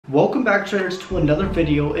Welcome back, traders, to another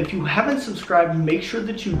video. If you haven't subscribed, make sure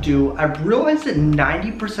that you do. I've realized that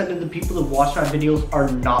 90% of the people that watch my videos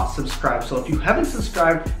are not subscribed. So if you haven't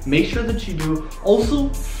subscribed, make sure that you do. Also,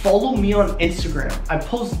 follow me on Instagram. I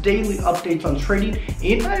post daily updates on trading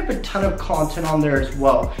and I have a ton of content on there as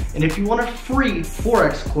well. And if you want a free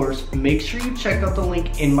forex course, make sure you check out the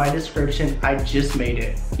link in my description. I just made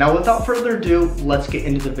it. Now, without further ado, let's get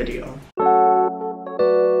into the video.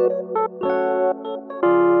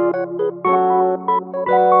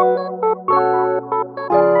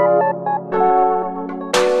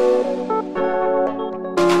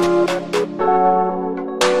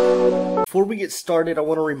 Before we get started, I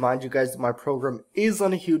want to remind you guys that my program is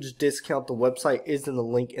on a huge discount. The website is in the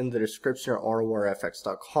link in the description at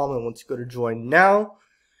rorfx.com, and once you go to join now,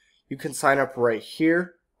 you can sign up right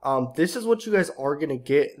here. This is what you guys are going to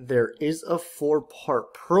get. There is a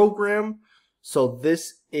 4-part program. So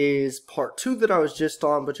this is part 2 that I was just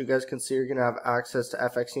on, but you guys can see you're going to have access to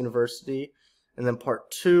FX University, and then part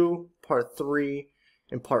 2, part 3,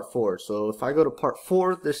 and part 4. So if I go to part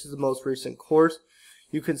 4, this is the most recent course.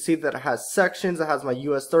 You can see that it has sections. It has my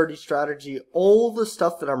US30 strategy. All the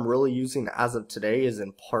stuff that I'm really using as of today is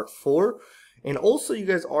in part 4. And also, you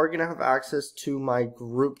guys are going to have access to my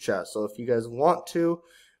group chat. So if you guys want to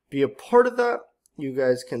be a part of that, you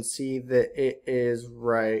guys can see that it is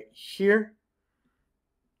right here.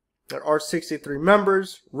 There are 63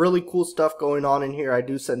 members. Really cool stuff going on in here. I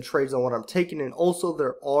do send trades on what I'm taking. And also,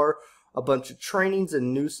 there are a bunch of trainings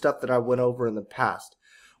and new stuff that I went over in the past.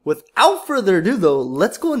 Without further ado though,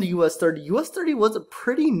 let's go into US30. US30 was a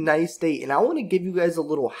pretty nice day, and I want to give you guys a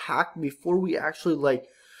little hack before we actually I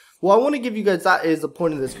want to give you guys, that is the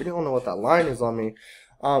point of this video. I don't know what that line is on me.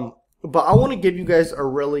 But I want to give you guys a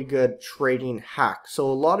really good trading hack. So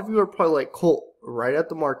a lot of you are probably like, Colt, right at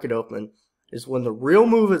the market open is when the real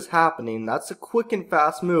move is happening. That's a quick and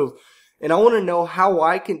fast move. And I want to know how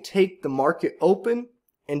I can take the market open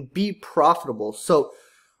and be profitable. So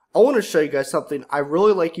I want to show you guys something. I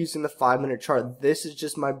really like using the 5-minute chart. This is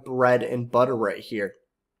just my bread and butter right here.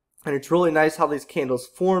 And it's really nice how these candles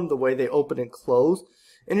form, the way they open and close.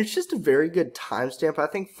 And it's just a very good timestamp. I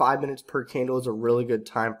think 5 minutes per candle is a really good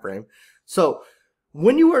time frame. So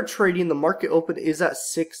when you are trading, the market open is at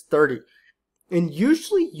 6:30. And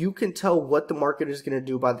usually you can tell what the market is going to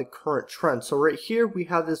do by the current trend. So right here we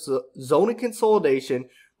have this zone of consolidation,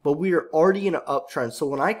 but we are already in an uptrend. So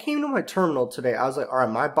when I came to my terminal today, I was like, all right,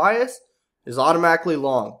 my bias is automatically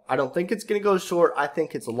long. I don't think it's going to go short. I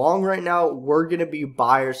think it's long right now. We're going to be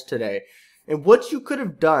buyers today. And what you could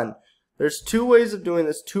have done, there's 2 ways of doing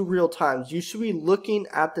this, 2 real times. You should be looking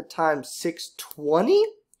at the time 6:20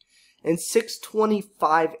 and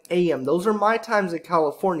 6:25 a.m. Those are my times in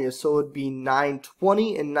California. So it would be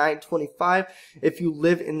 9:20 and 9:25 if you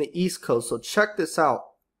live in the East Coast. So check this out.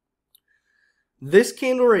 This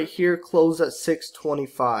candle right here closed at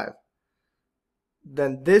 6:25.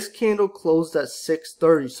 Then this candle closed at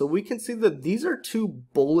 6:30. So we can see that these are 2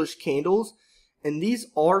 bullish candles, and these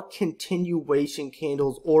are continuation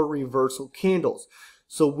candles or reversal candles.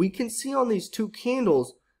 So we can see on these 2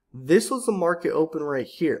 candles, this was the market open right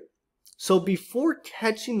here. So before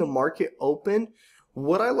catching the market open,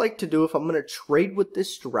 what I like to do if I'm going to trade with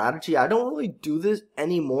this strategy, I don't really do this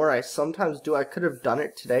anymore. I sometimes do. I could have done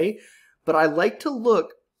it today. But I like to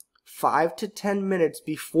look 5 to 10 minutes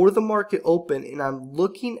before the market open, and I'm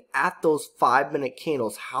looking at those 5-minute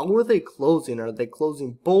candles. How are they closing? Are they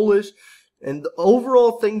closing bullish? And the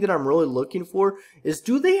overall thing that I'm really looking for is,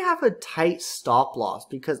 do they have a tight stop loss?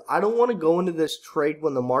 Because I don't want to go into this trade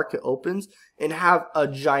when the market opens and have a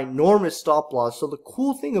ginormous stop loss. So the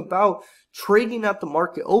cool thing about trading at the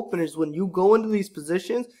market open is when you go into these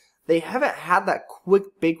positions, they haven't had that quick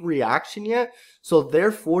big reaction yet, so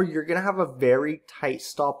therefore you're going to have a very tight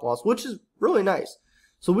stop loss, which is really nice.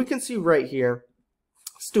 So we can see right here,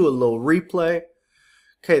 let's do a little replay.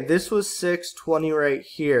 Okay, this was 6:20 right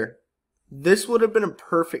here. This would have been a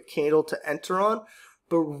perfect candle to enter on,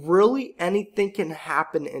 but really anything can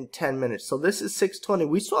happen in 10 minutes. So this is 6:20.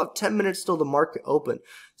 We still have 10 minutes till the market open.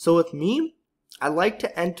 So with me, I like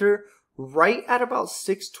to enter right at about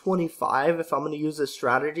 6:25 if I'm going to use this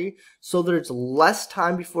strategy, so there's less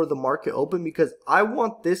time before the market open, because I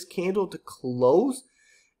want this candle to close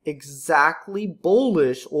exactly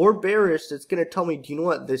bullish or bearish. That's going to tell me, do you know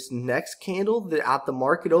what, this next candle that at the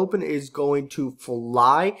market open is going to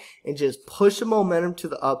fly and just push the momentum to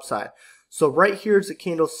the upside. So right here is the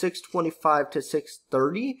candle 6:25 to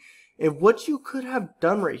 6:30, and what you could have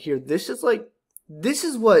done right here, this is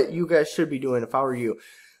what you guys should be doing if I were you.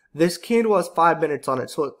 This candle has 5 minutes on it,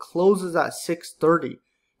 so it closes at 6:30.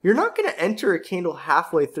 you're not going to enter a candle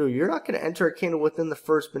halfway through. You're not going to enter a candle within the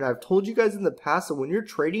first minute. I've told you guys in the past that when you're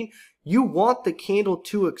trading, you want the candle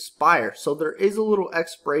to expire. So there is a little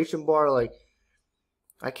expiration bar. Like,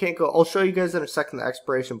 I can't go. I'll show you guys in a second the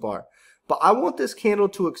expiration bar. But I want this candle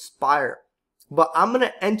to expire. But I'm going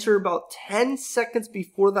to enter about 10 seconds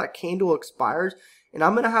before that candle expires. And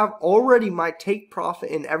I'm going to have already my take profit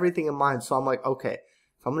and everything in mind. So I'm like, okay,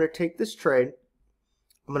 if I'm going to take this trade,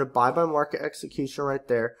 I'm going to buy my market execution right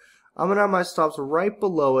there. I'm going to have my stops right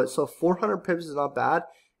below it. So 400 pips is not bad.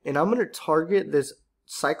 And I'm going to target this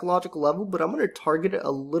psychological level, but I'm going to target it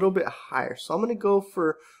a little bit higher. So I'm going to go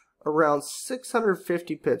for around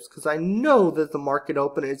 650 pips because I know that the market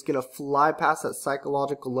open is going to fly past that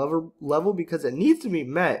psychological level because it needs to be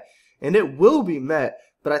met, and it will be met,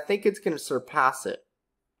 but I think it's going to surpass it.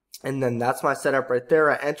 And then that's my setup right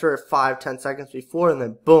there. I enter it 5-10 seconds before, and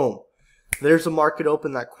then boom, there's a market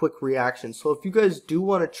open, that quick reaction. So if you guys do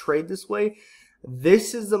want to trade this way,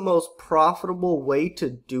 this is the most profitable way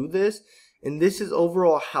to do this, and this is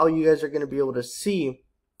overall how you guys are going to be able to see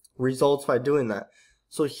results by doing that.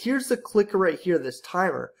 So here's the clicker right here, this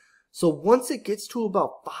timer. So once it gets to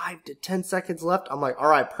about 5 to 10 seconds left, I'm like, all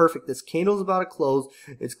right, perfect. This candle's about to close.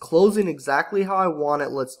 It's closing exactly how I want it.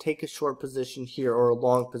 Let's take a short position here or a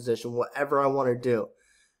long position, whatever I want to do.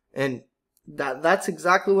 And that's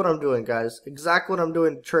exactly what I'm doing, guys. Exactly what I'm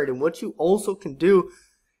doing to trade. And what you also can do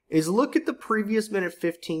is look at the previous minute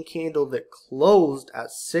 15 candle that closed at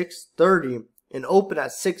 6:30 and opened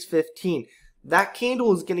at 6:15. That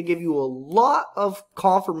candle is going to give you a lot of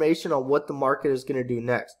confirmation on what the market is going to do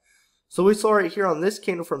next. So we saw right here on this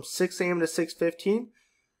candle from 6 a.m. to 6:15,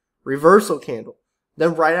 reversal candle.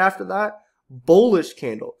 Then right after that, bullish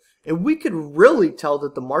candle. And we could really tell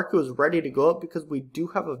that the market was ready to go up because we do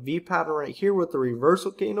have a V pattern right here with the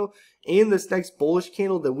reversal candle, and this next bullish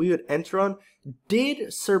candle that we would enter on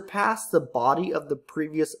did surpass the body of the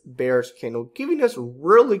previous bearish candle, giving us a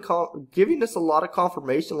lot of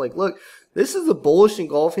confirmation. Like, look, this is a bullish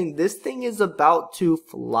engulfing. This thing is about to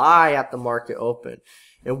fly at the market open.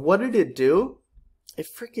 And what did it do? It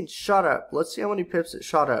freaking shot up. Let's see how many pips it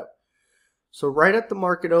shot up. So right at the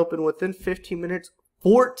market open, within 15 minutes,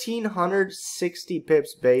 1,460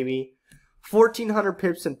 pips, baby. 1,400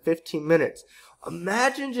 pips in 15 minutes.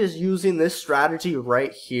 Imagine just using this strategy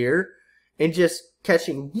right here and just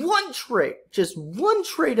catching one trade. Just one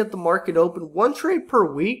trade at the market open, one trade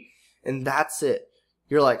per week, and that's it.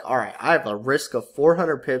 You're like, all right, I have a risk of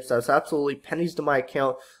 400 pips. That's absolutely pennies to my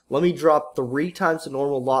account. Let me drop 3 times the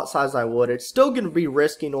normal lot size I would. It's still going to be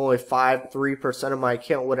risking only 3% of my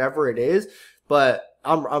account, whatever it is. But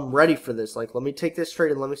I'm ready for this. Like, let me take this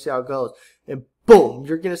trade and let me see how it goes. And boom,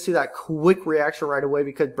 you're going to see that quick reaction right away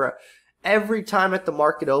because, bro, every time at the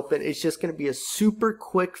market open, it's just going to be a super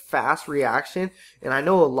quick, fast reaction. And I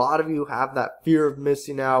know a lot of you have that fear of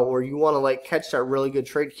missing out, or you want to like catch that really good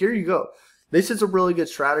trade. Here you go. This is a really good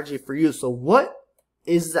strategy for you. So what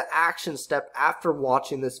is the action step after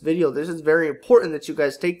watching this video? This is very important that you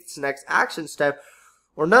guys take this next action step,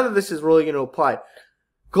 or none of this is really going to apply.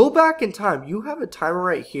 Go back in time. You have a timer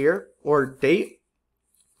right here, or date.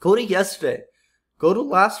 Go to yesterday. Go to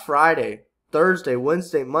last Friday, Thursday,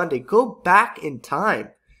 Wednesday, Monday. Go back in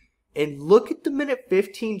time and look at the minute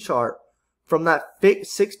 15 chart from that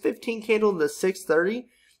 6:15 candle to the 6:30.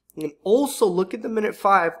 And also look at the minute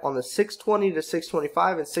 5 on the 6:20 to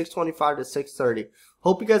 6:25 and 6:25 to 6:30.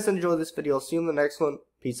 Hope you guys enjoyed this video. See you in the next one.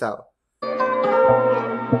 Peace out.